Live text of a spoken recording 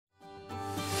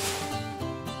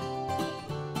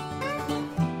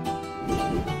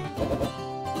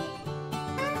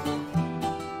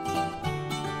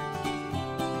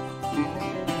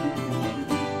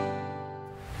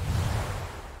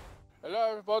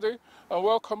everybody, and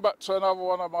welcome back to another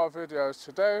one of my videos.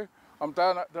 Today I'm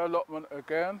down at the allotment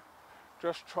again,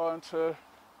 just trying to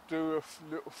do a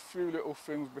few little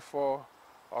things before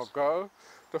I go.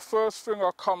 The first thing,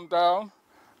 I come down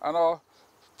and I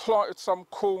planted some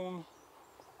corn.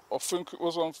 I think it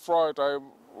was on Friday.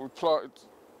 We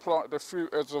planted a few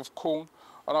heads of corn,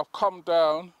 and I've come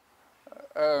down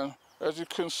and as you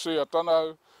can see, I don't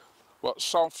know, but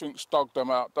something's dug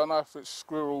them out. Don't know if it's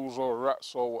squirrels or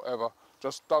rats or whatever.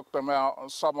 Just dug them out,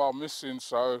 and some are missing.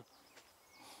 So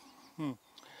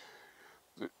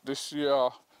this year, I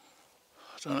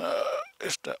don't know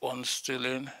if that one's still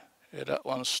in. Yeah, that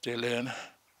one's still in.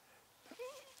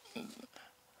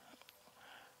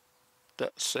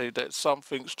 See that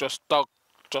something's just dug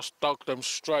them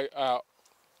straight out,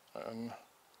 and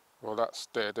well, that's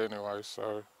dead anyway.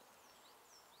 So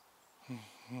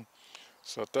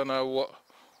I don't know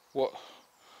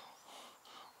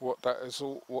what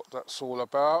that's all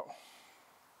about.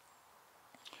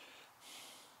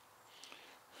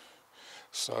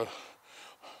 So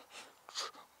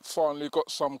finally got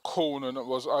some corn, and it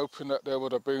was hoping that they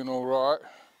would have been all right.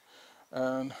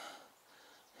 And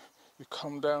you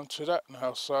come down to that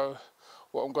now. So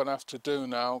what I'm going to have to do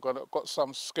now, got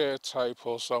some scare tape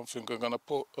or something. I'm going to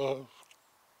put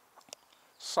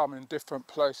some in different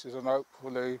places, and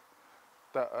hopefully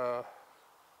that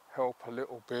help a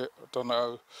little bit. I don't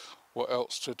know what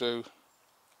else to do,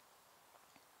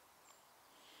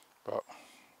 but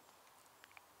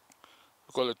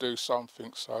we've got to do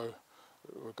something, so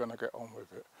we're going to get on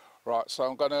with it. Right, so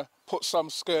I'm going to put some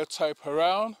scare tape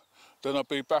around, then I'll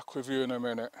be back with you in a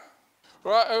minute.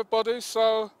 Right everybody,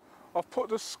 so I've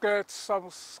put some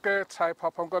scare tape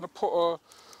up. I'm going to put a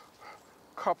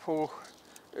couple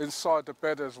inside the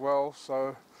bed as well,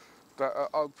 so that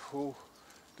hope will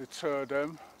deter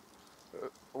them,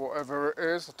 whatever it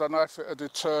is. I don't know if it'll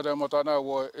deter them, I don't know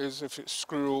what it is, if it's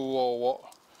squirrel or what.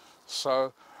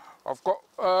 So I've got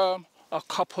a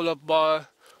couple of my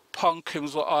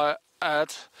pumpkins that I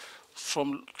had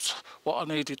from what I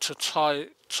needed to tie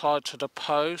to the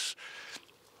post.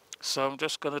 So I'm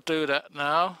just going to do that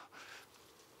now.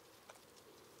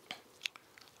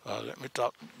 Let me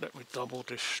double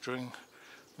this string,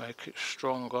 make it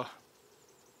stronger.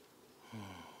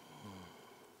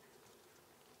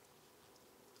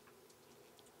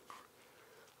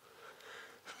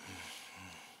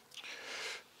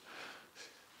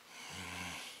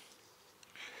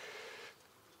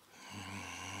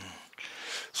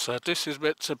 So this is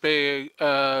meant to be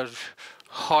a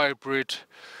hybrid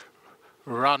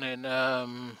running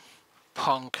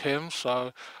pumpkin,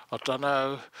 so I don't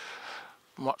know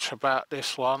much about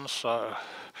this one. So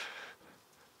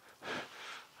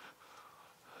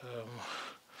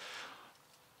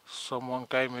someone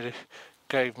gave me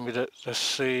the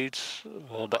seeds.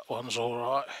 Well, that one's all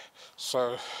right.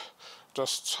 So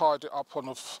just tied it up on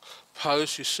the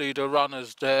post. You see the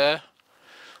runners there.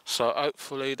 So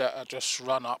hopefully that'll just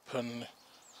run up and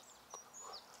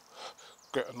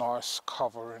get a nice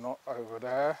covering over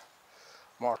there.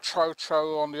 My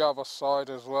chocho on the other side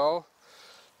as well.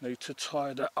 Need to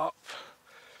tie that up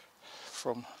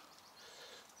from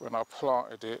when I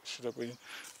planted it. Should have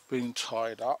been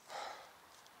tied up.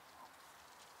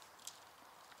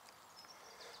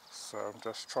 So I'm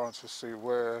just trying to see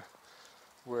where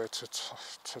to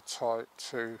tie it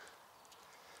to.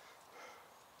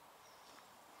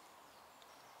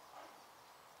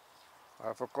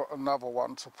 I've got another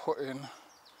one to put in,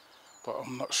 but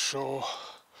I'm not sure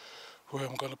where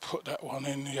I'm going to put that one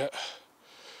in yet.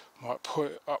 Might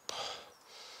put it up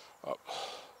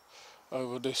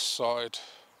over this side.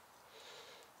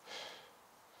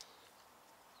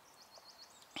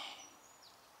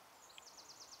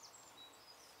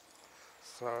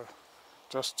 So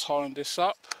just tying this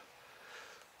up,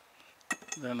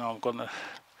 then I'm gonna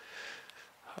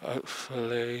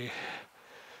hopefully,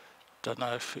 don't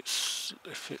know if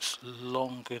it's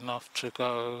long enough to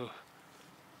go.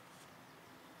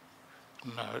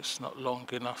 No, it's not long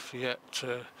enough yet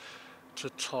to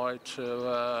tie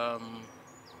to.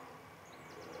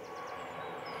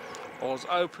 I was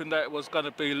hoping that it was going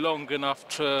to be long enough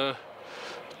to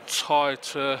tie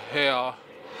to here.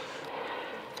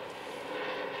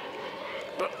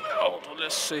 But hold on,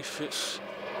 let's see if it's,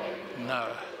 no,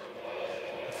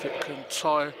 if it can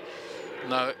tie.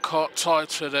 No, it can't tie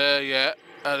to there yet,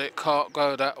 and it can't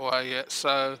go that way yet.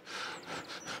 So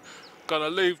gonna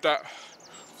leave that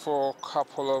for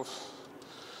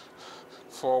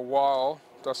a while.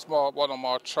 That's one of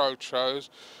my chochos,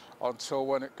 until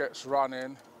when it gets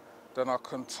running, then I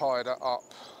can tie that up.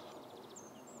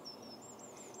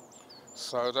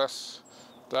 So that's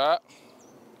that.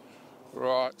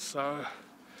 Right, so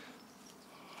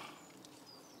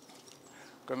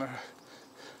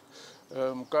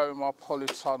Gonna go in my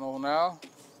polytunnel now,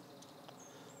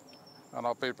 and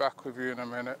I'll be back with you in a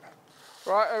minute.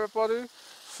 Right everybody,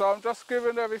 so I'm just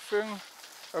giving everything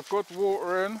a good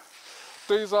watering.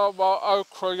 These are my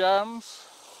okra yams,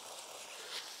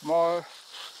 my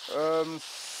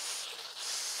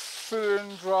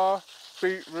cylindra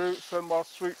beetroots and my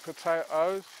sweet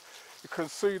potatoes. You can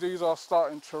see these are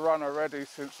starting to run already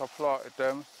since I planted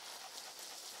them.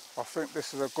 I think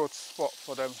this is a good spot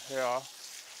for them here.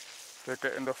 They're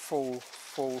getting the full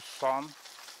sun.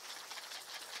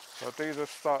 So these have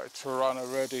started to run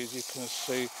already, as you can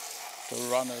see the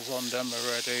runners on them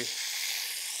already.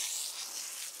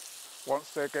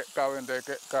 Once they get going, they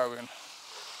get going.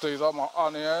 These are my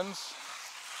onions.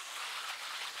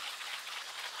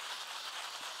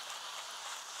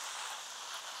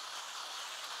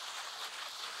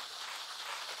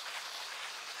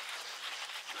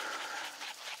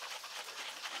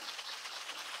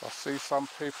 I see some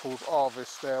people's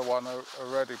harvest their one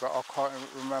already, but I can't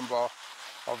remember.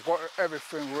 I've got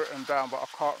everything written down, but I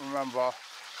can't remember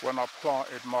when I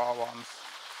planted my ones.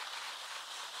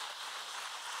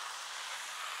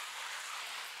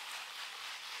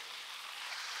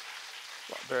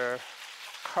 But they're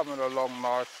coming along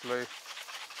nicely,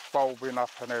 bulbing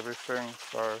up and everything,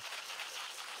 so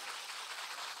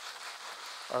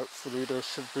hopefully they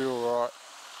should be all right.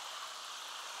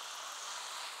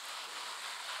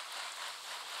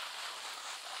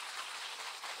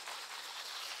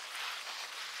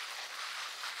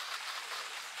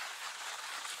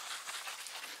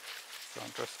 So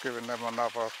I'm just giving them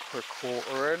another quick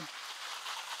water in.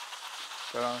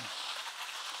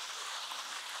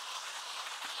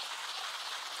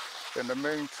 In the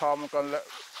meantime, I'm going to let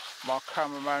my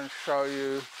cameraman show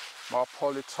you my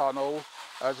polytunnel.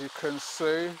 As you can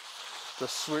see, the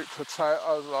sweet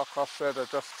potatoes, like I said, are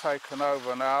just taken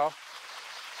over now.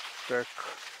 They're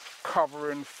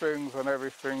covering things and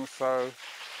everything, so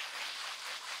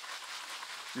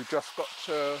you just got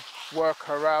to work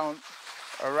around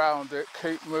it,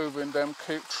 keep moving them,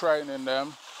 keep training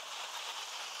them,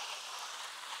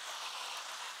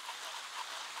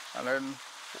 and then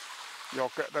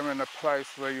you'll get them in a place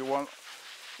where you want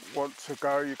to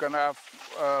go. You're going to have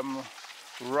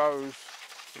rows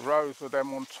of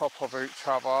them on top of each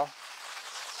other.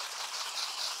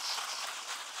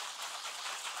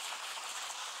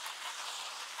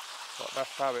 But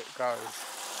that's how it goes.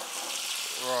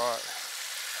 Right.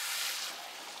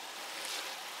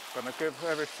 Gonna give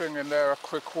everything in there a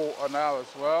quick water now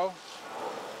as well.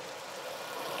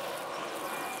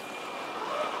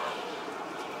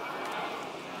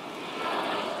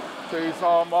 These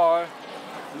are my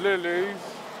lilies.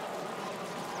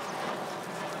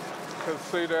 You can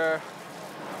see they're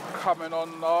coming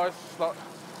on nice, like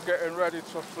getting ready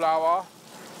to flower.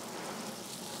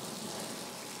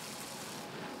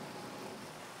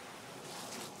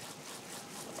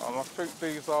 I think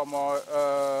these are my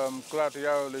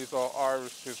gladiolis or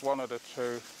irises, one of the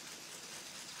two.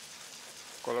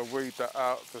 Got to weed that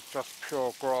out, there's just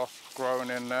pure grass growing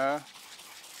in there.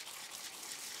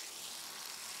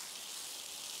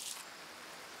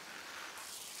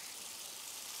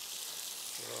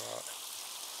 Right.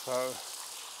 So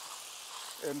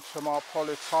into my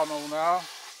polytunnel now.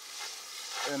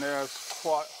 In here is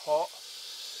quite hot.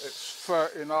 It's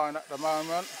 39 at the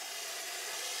moment.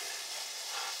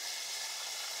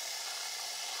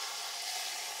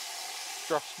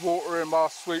 Just watering my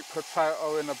sweet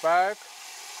potato in a bag.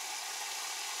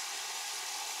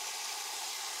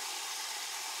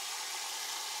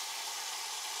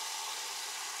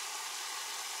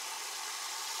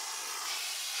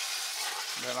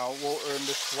 Then I'll water in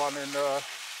this one in the,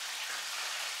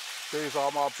 these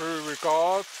are my brewery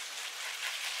gourds.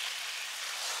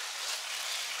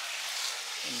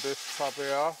 In this tub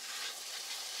here.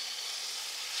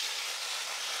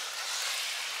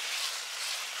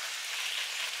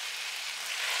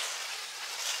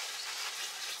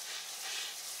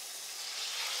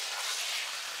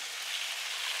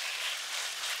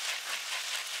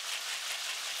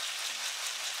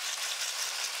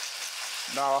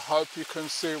 Now I hope you can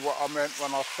see what I meant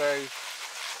when I say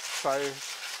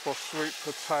for sweet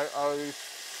potatoes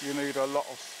you need a lot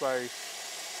of space.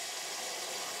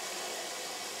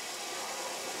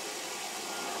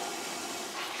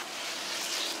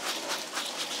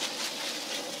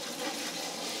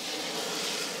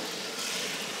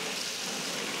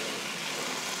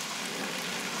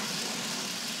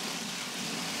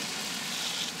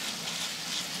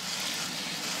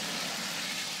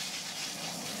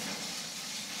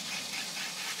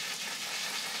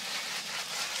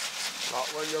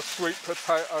 Like when your sweet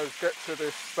potatoes get to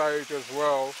this stage as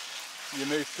well, You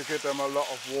need to give them a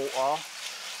lot of water.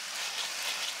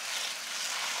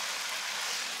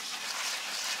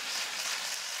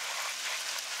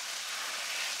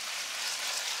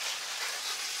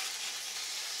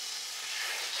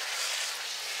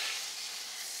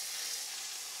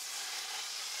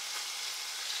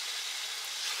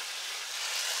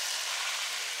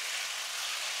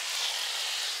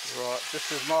 Right,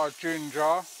 this is my ginger,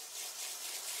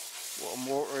 what I'm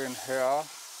watering here.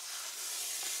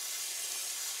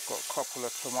 Got a couple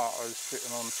of tomatoes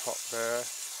sitting on top there.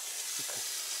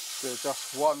 There's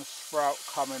just one sprout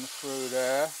coming through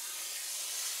there.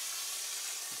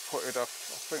 Put it up,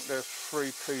 I think there's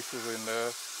 3 pieces in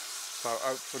there, so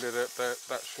hopefully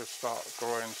that should start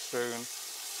growing soon.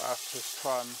 I have to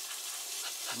try and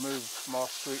move my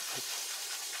sweet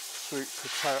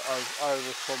potatoes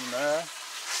over from there.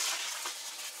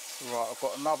 Right, I've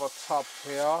got another tub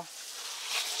here,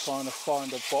 trying to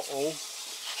find a bottle.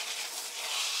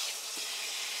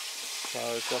 So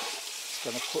just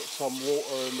going to put some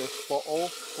water in this bottle,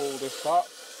 fill this up.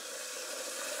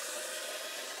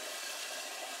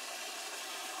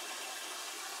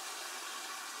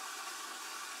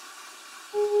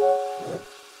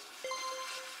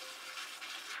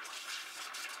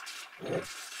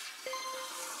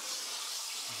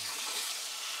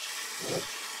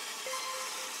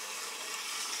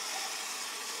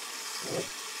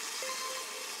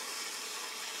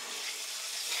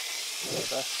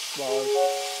 That's my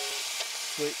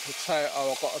sweet potato.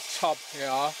 I've got a tub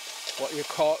here, but you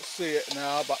can't see it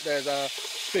now, but there's a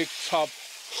big tub,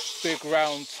 big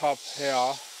round tub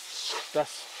here.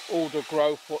 That's all the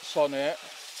growth what's on it.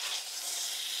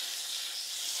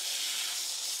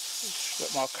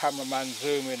 Let my cameraman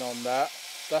zoom in on that.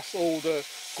 That's all the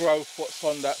growth what's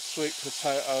on that sweet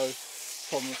potato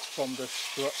from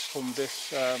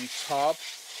this tub.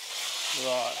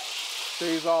 Right,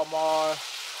 these are my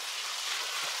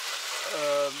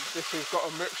this has got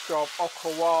a mixture of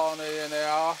okawani in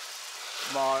here,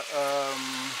 my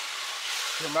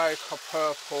Jamaica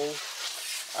purple,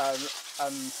 and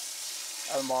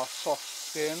my soft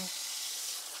skin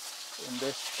in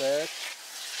this bed.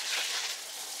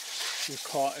 You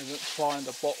can't even find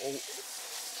a bottle.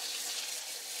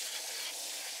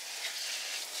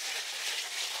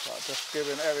 So just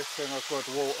giving everything a good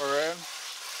water in.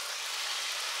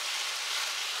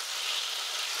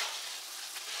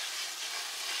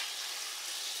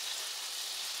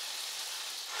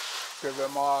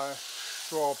 Giving my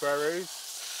strawberries.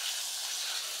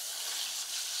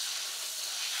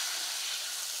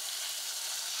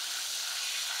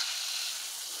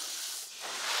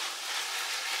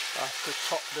 I have to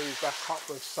top these back up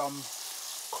with some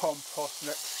compost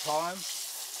next time.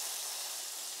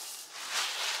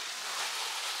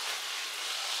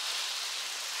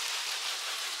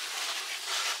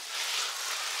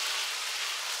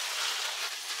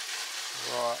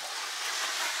 Right,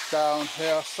 down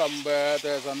here somewhere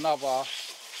there's another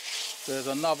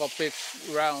big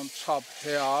round tub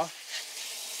here.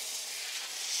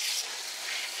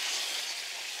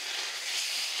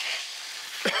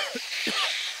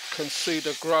 Can see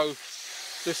the growth.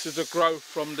 This is the growth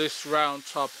from this round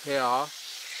tub here.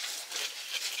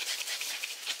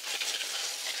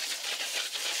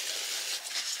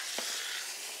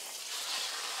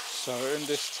 So in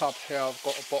this tub here I've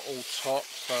got a bottle top,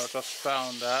 so I just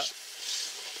found that.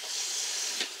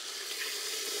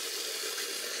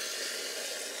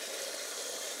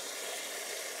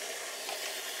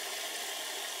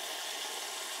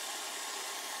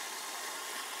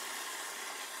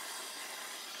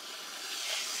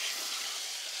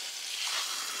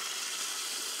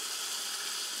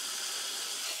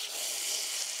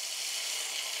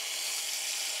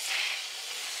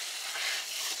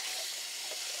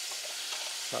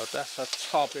 So that's a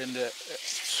tub in there.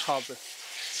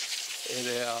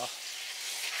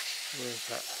 Where is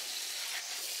that?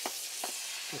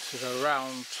 This is a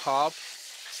round tub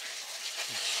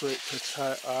of sweet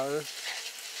potatoes.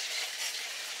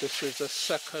 This is the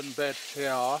second bed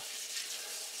here.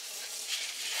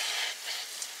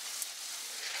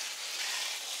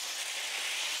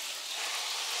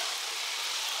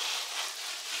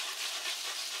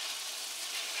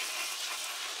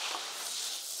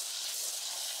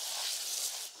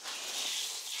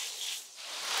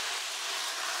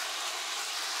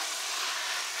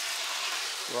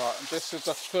 Right, and this is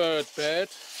the third bed.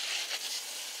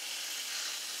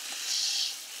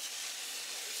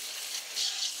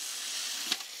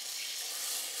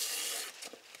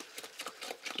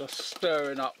 Just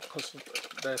stirring up because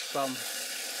there's some,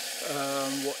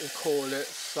 what you call it,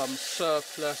 some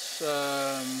surplus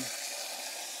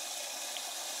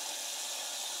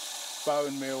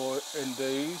bone meal in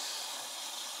these.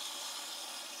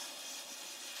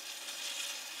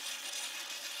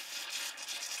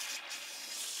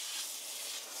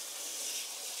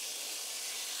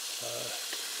 So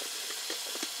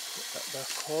put that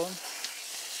back on.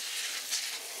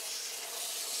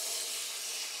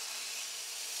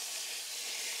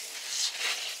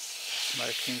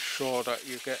 Making sure that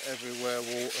you get everywhere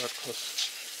watered, because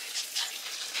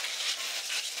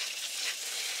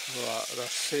right, I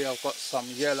see I've got some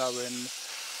yellowing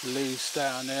leaves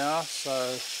down here,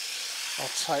 so I'll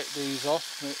take these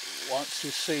off. Once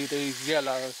you see these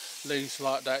yellow leaves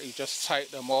like that, you just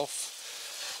take them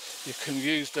off. You can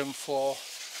use them for,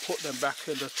 put them back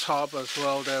in the tub as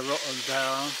well, they're rotten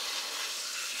down.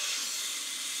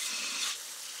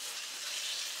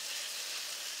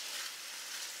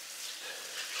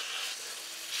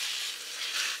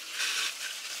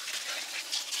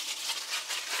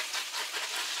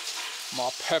 My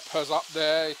peppers up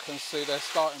there, you can see they're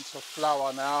starting to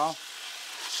flower now.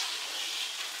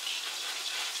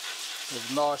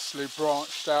 They've nicely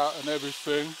branched out and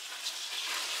everything.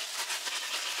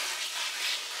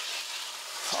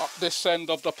 Up this end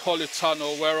of the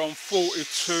polytunnel, we're on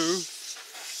 42.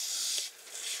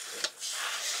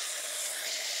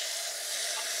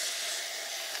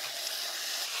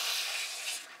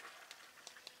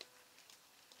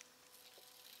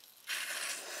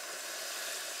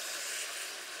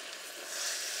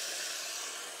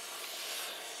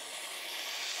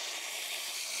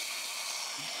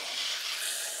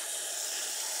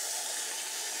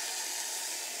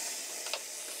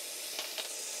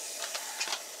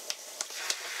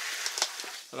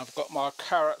 And I've got my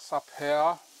carrots up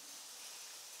here.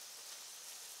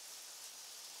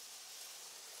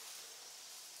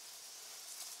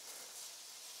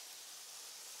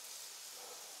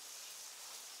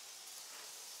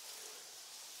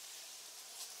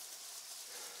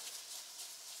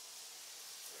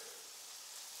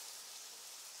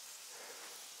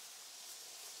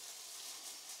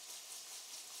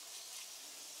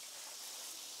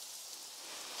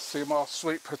 See my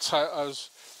sweet potatoes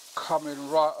coming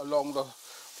right along the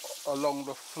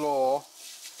floor.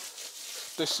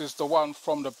 This is the one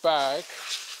from the bag.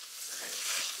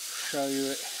 Show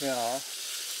you it here.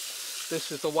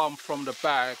 This is the one from the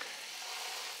bag.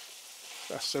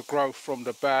 That's the growth from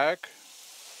the bag.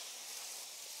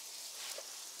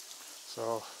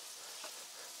 So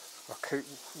I keep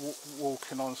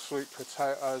walking on sweet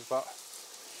potatoes, but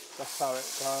that's how it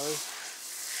goes.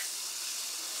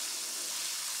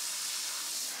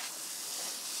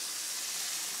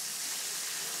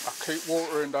 I keep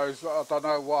watering those, but I don't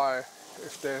know why,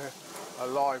 if they're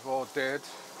alive or dead.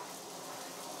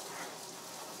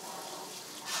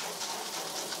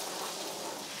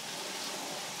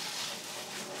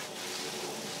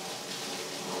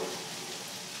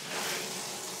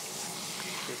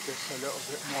 Give this a little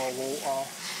bit more water.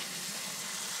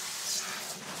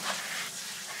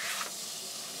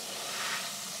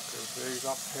 Give these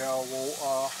up here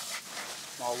water.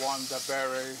 My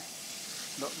wonderberry,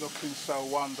 not looking so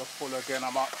wonderful again.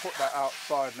 I might put that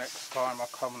outside next time I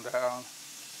come down.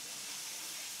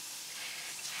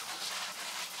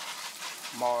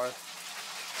 My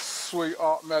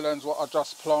sweetheart melons, what I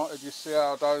just planted, you see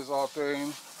how those are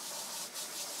doing.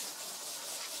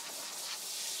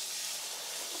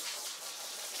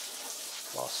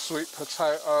 My sweet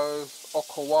potatoes,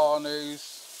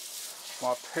 okawanis,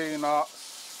 my peanuts,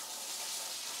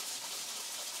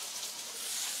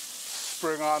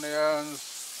 spring onions,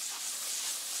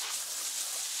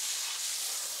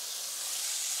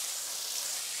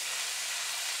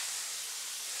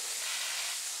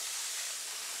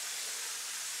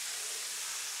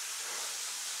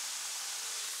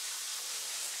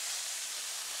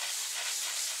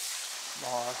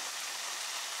 my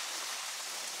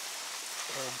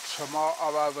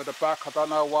tomato over the back. I don't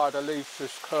know why the leaf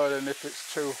is curling, if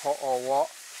it's too hot or what.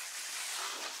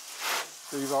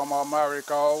 These are my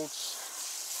marigolds.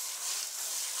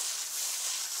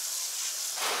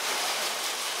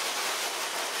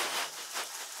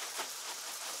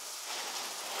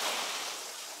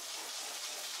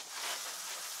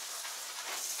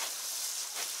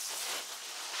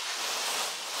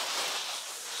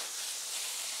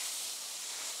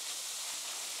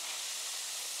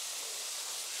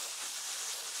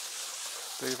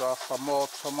 These are some more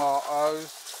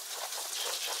tomatoes,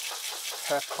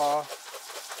 pepper,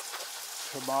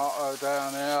 tomato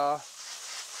down here,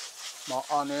 my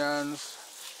onions.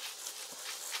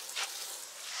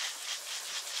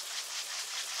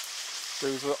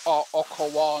 These are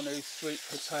okawani sweet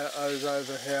potatoes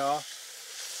over here.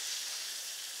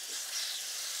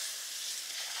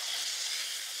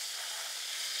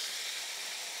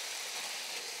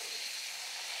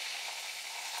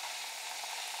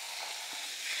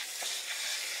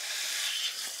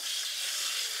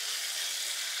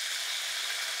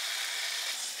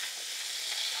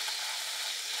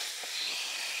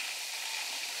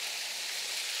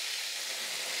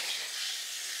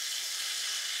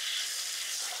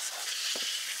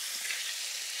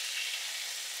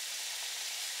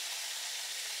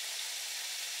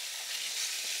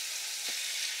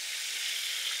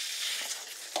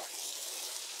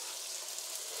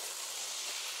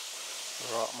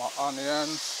 Right, my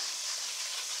onions.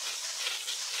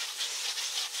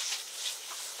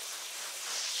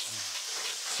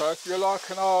 So if you're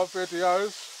liking our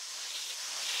videos,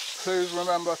 please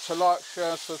remember to like,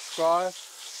 share and subscribe.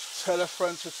 Tell a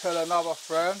friend to tell another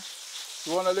friend. If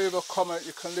you want to leave a comment,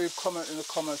 you can leave a comment in the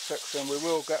comment section. We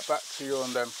will get back to you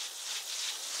on them.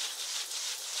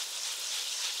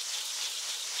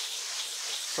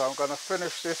 So I'm going to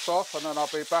finish this off and then I'll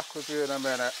be back with you in a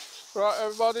minute. Right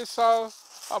everybody, so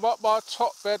I'm up my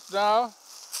top bed now.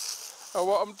 And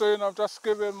what I'm doing, I'm just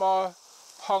giving my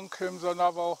pumpkins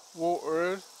another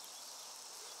watering.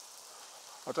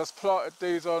 I just planted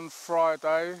these on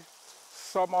Friday.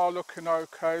 Some are looking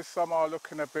okay, some are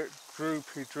looking a bit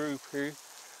droopy,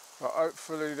 but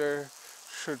hopefully they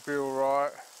should be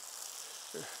alright.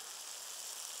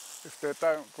 If they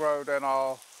don't grow, then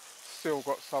I'll still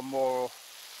got some more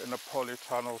in the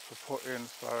polytunnel to put in,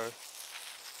 so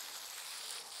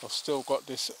I've still got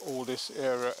all this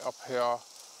area up here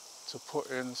to put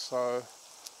in, so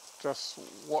just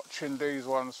watching these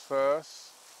ones first.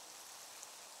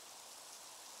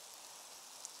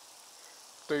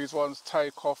 These ones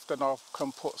take off, then I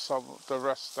can put the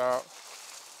rest out.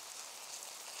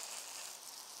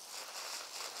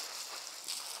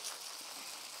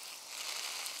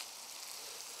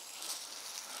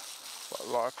 But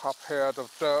like up here, the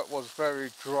dirt was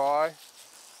very dry,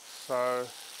 so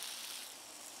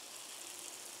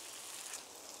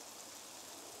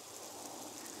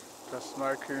just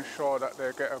making sure that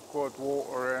they get a good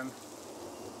water in.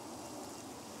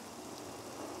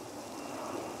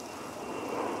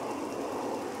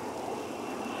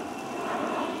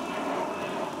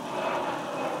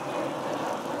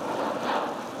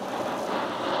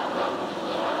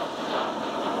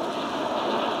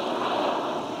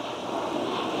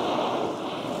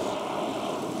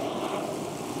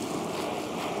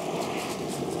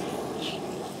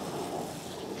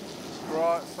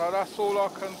 Right, so that's all I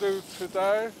can do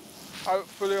today.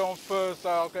 Hopefully on Thursday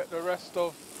I'll get the rest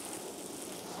of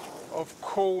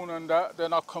corn and that,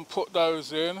 then I can put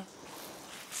those in.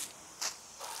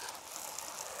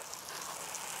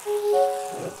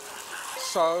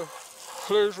 So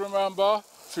please remember,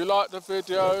 if you like the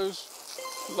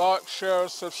videos, like, share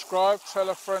and subscribe. Tell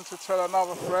a friend to tell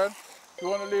another friend. If you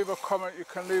want to leave a comment, you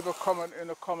can leave a comment in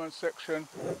the comment section.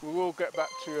 We will get back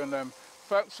to you on them.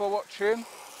 Thanks for watching,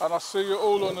 and I'll see you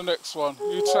all on the next one.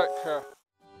 You take care.